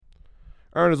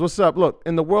Ernest, what's up? Look,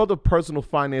 in the world of personal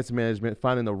finance management,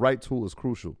 finding the right tool is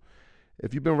crucial.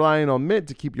 If you've been relying on Mint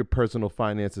to keep your personal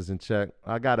finances in check,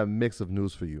 I got a mix of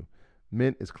news for you.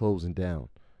 Mint is closing down.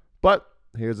 But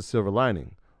here's a silver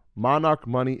lining. Monarch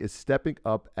Money is stepping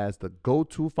up as the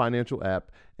go-to financial app,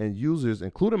 and users,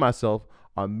 including myself,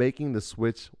 are making the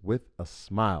switch with a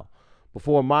smile.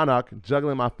 Before Monarch,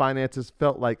 juggling my finances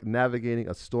felt like navigating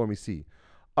a stormy sea.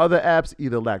 Other apps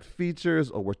either lacked features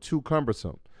or were too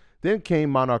cumbersome. Then came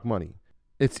Monarch Money.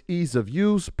 Its ease of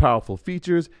use, powerful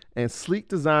features, and sleek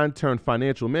design turned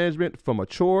financial management from a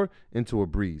chore into a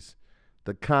breeze.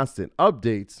 The constant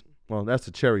updates, well, that's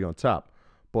the cherry on top.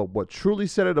 But what truly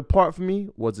set it apart for me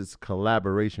was its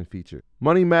collaboration feature.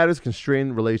 Money matters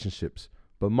constrain relationships,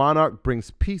 but Monarch brings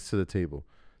peace to the table.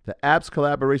 The app's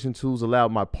collaboration tools allow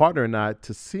my partner and I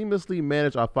to seamlessly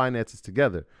manage our finances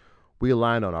together. We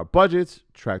aligned on our budgets,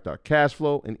 tracked our cash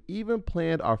flow, and even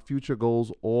planned our future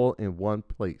goals all in one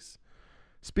place.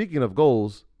 Speaking of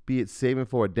goals, be it saving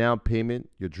for a down payment,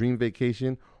 your dream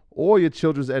vacation, or your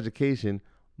children's education,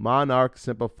 Monarch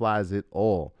simplifies it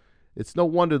all. It's no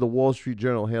wonder the Wall Street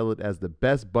Journal hailed it as the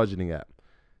best budgeting app.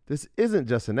 This isn't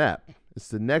just an app. It's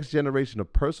the next generation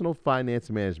of personal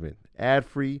finance management,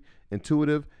 ad-free,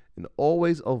 intuitive, and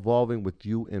always evolving with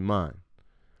you in mind.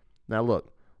 Now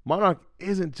look, Monarch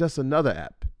isn't just another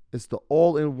app. It's the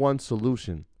all-in-one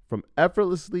solution. From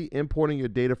effortlessly importing your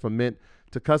data from Mint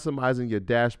to customizing your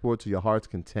dashboard to your heart's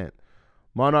content.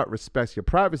 Monarch respects your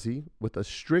privacy with a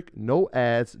strict no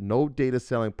ads, no data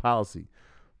selling policy.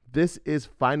 This is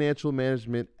financial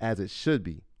management as it should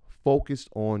be, focused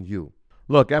on you.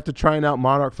 Look, after trying out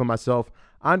Monarch for myself,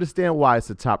 I understand why it's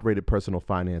the top-rated personal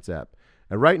finance app.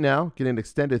 And right now, get an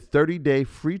extended 30-day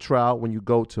free trial when you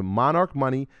go to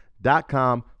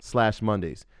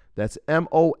monarchmoney.com/Mondays. That's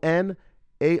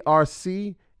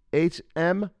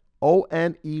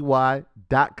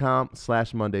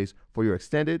monarchmoney.com/Mondays for your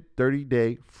extended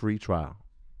 30-day free trial.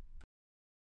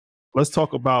 Let's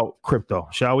talk about crypto,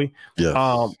 shall we?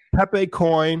 Yeah.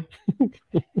 Pepecoin.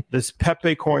 This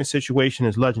Pepecoin situation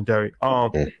is legendary. Oh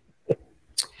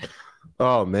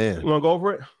man, You want to go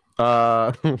over it?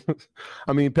 I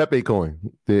mean, Pepecoin.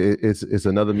 It's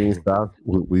another meme stock.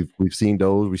 We've seen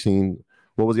those. We've seen,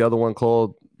 what was the other one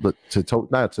called? But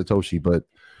not Satoshi, but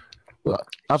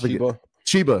I forget.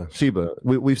 Shiba.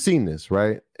 We've seen this,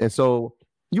 right? And so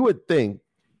you would think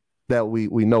that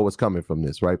we know what's coming from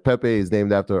this, right? Pepe is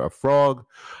named after a frog.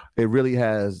 It really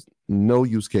has no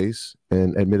use case,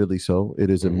 and admittedly so. It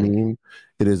is a meme.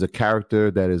 It is a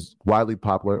character that is widely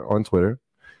popular on Twitter.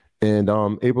 And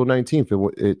April 19th,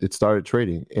 it started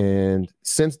trading. And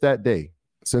since that day,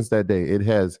 it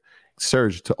has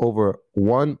surged to over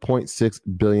 $1.6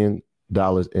 billion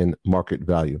in market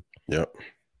value. Yep.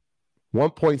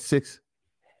 1.6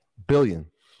 billion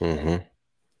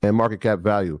in market cap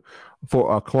value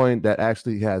for a coin that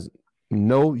actually has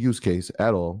no use case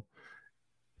at all,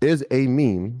 is a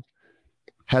meme,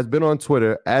 has been on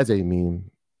Twitter as a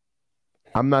meme.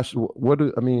 I'm not sure.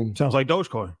 Sounds like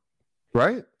Dogecoin,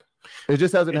 right? It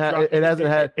just hasn't had. It hasn't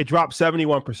had. It dropped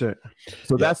 71%.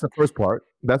 So that's the first part.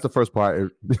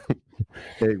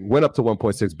 It went up to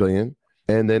 1.6 billion,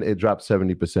 and then it dropped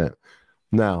 70%.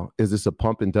 Now, is this a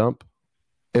pump and dump?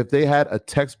 If they had a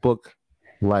textbook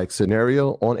like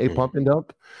scenario on a pump and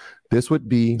dump, this would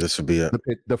be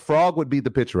it. The frog would be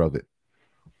the picture of it.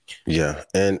 Yeah.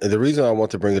 And the reason I want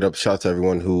to bring it up, shout out to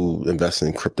everyone who invests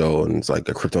in crypto and is like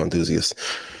a crypto enthusiast.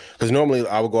 Because normally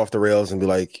I would go off the rails and be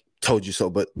like, told you so.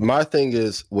 But my thing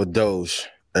is with Doge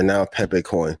and now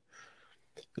Pepecoin,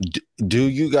 do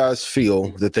you guys feel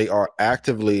that they are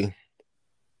actively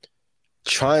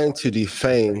trying to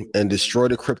defame and destroy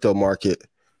the crypto market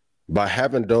by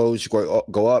having Doge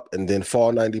go up and then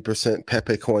fall 90%,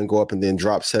 Pepecoin go up and then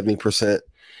drop 70%?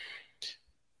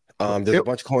 There's a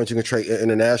bunch of coins you can trade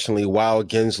internationally while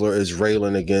Gensler is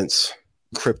railing against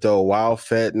crypto, while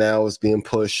Fed now is being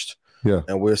pushed. Yeah.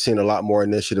 And we're seeing a lot more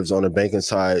initiatives on the banking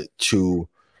side to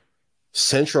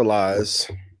centralize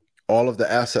all of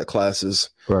the asset classes,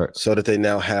 right, so that they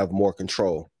now have more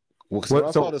control. Go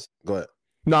ahead.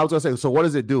 No, I was going to say, so what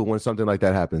does it do when something like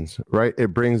that happens, right?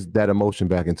 It brings that emotion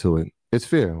back into it. It's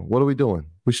fear. What are we doing?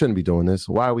 We shouldn't be doing this.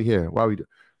 Why are we here?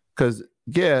 Because,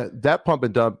 yeah, that pump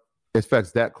and dump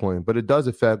affects that coin, but it does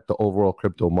affect the overall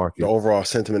crypto market. The overall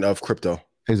sentiment of crypto.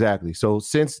 Exactly. So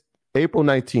since April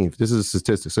 19th, this is a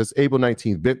statistic. Since April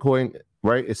 19th, Bitcoin,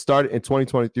 right, it started in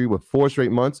 2023 with 4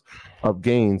 straight months of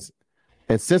gains.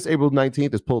 And since April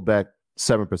 19th, it's pulled back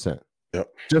 7%. Yep.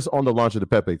 Just on the launch of the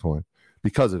Pepecoin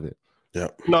because of it. Yeah.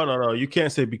 No. You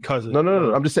can't say because of it.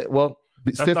 No. I'm just saying, well,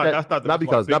 not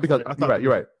because.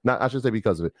 You're right. I should say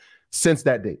because of it. Since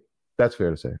that date. That's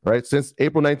fair to say, right? Since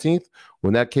April 19th,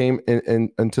 when that came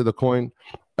into the coin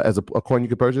as a coin you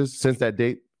could purchase, since that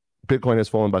date, Bitcoin has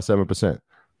fallen by 7%.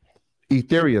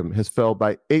 Ethereum has fell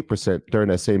by 8% during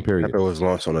that same period. It was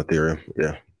launched on Ethereum,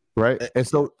 yeah. Right? And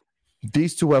so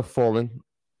these two have fallen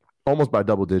almost by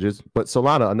double digits, but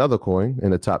Solana, another coin in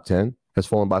the top 10, has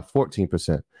fallen by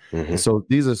 14%. Mm-hmm. So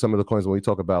these are some of the coins when we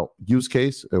talk about use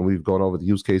case, and we've gone over the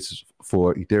use cases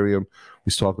for Ethereum.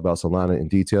 We've talked about Solana in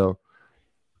detail.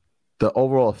 The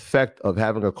overall effect of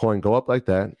having a coin go up like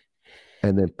that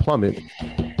and then plummet,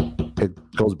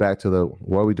 it goes back to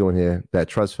what are we doing here? That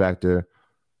trust factor.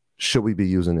 Should we be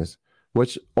using this?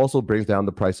 Which also brings down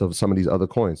the price of some of these other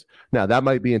coins. Now, that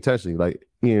might be intentionally. Like,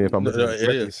 if I'm looking it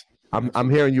is.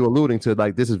 I'm hearing you alluding to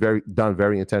like this is done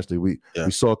very intentionally.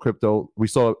 We saw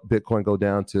Bitcoin go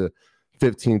down to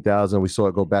 15,000. We saw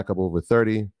it go back up over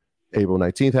 30. April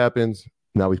 19th happens.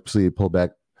 Now we see it pull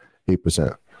back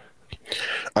 8%.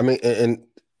 I mean, and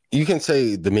you can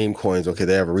say the meme coins, okay,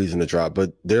 they have a reason to drop,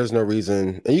 but there's no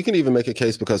reason. And you can even make a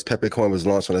case because Pepecoin was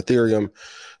launched on Ethereum.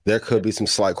 There could be some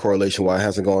slight correlation why it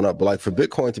hasn't gone up. But like for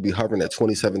Bitcoin to be hovering at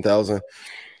 27,000,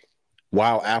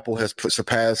 while Apple has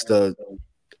surpassed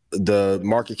the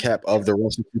market cap of the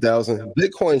Russell 2000,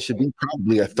 Bitcoin should be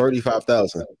probably at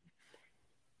 35,000.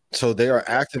 So they are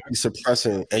actively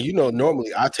suppressing, and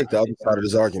normally I take the other side of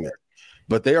this argument,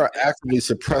 but they are actively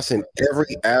suppressing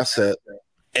every asset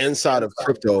inside of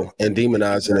crypto and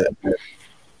demonizing it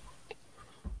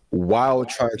while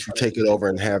trying to take it over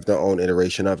and have their own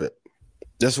iteration of it.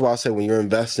 This is why I say when you're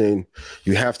investing,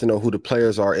 you have to know who the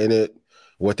players are in it,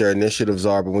 what their initiatives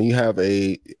are. But when you have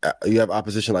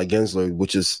opposition like Gensler,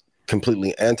 which is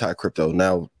completely anti-crypto.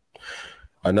 Now,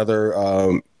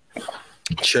 another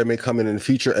chair may come in the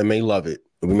future and may love it.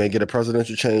 We may get a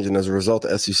presidential change, and as a result,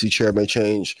 the SEC chair may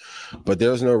change. But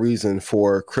there's no reason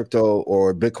for crypto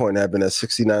or Bitcoin to have been at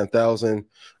 69,000.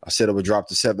 I said it would drop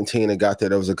to 17 and got there.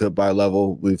 That was a good buy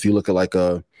level. If you look at like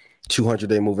a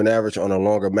 200-day moving average on a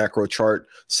longer macro chart,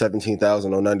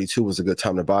 17,092 was a good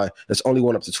time to buy. It's only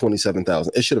went up to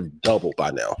 27,000. It should have doubled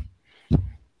by now.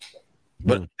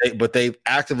 But they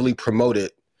actively promote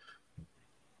it,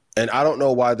 and I don't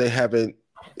know why they haven't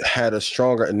had a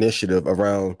stronger initiative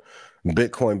around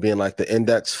Bitcoin being like the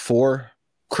index for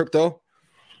crypto,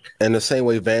 and the same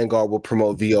way Vanguard will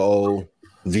promote VOO,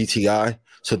 VTI,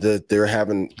 so that they're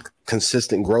having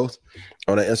consistent growth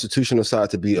on the institutional side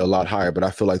to be a lot higher. But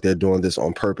I feel like they're doing this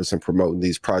on purpose and promoting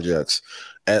these projects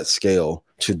at scale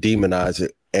to demonize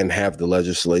it and have the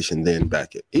legislation then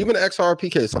back it. Even the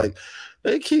XRP case, like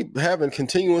they keep having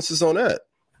continuances on that.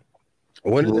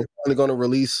 When are they finally going to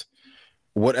release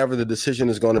whatever the decision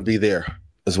is going to be there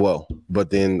as well? But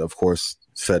then, of course,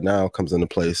 FedNow comes into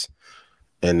place,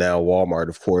 and now Walmart,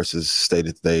 of course, has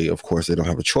stated they don't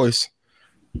have a choice.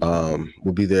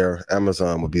 Will be there.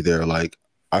 Amazon will be there. Like,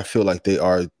 I feel like they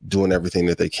are doing everything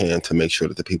that they can to make sure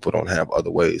that the people don't have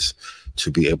other ways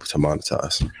to be able to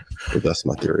monetize. But that's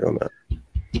my theory on that.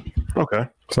 Okay.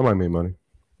 Somebody made money.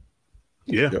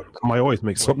 Yeah. Yep. Somebody always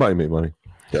makes money. Somebody made money.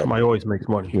 Yep. Somebody always makes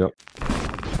money. Yep.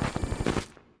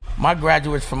 My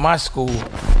graduates from my school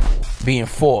being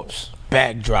Forbes,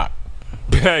 bag drop.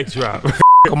 Bag drop.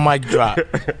 A mic drop,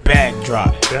 bag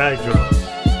drop. Bag drop.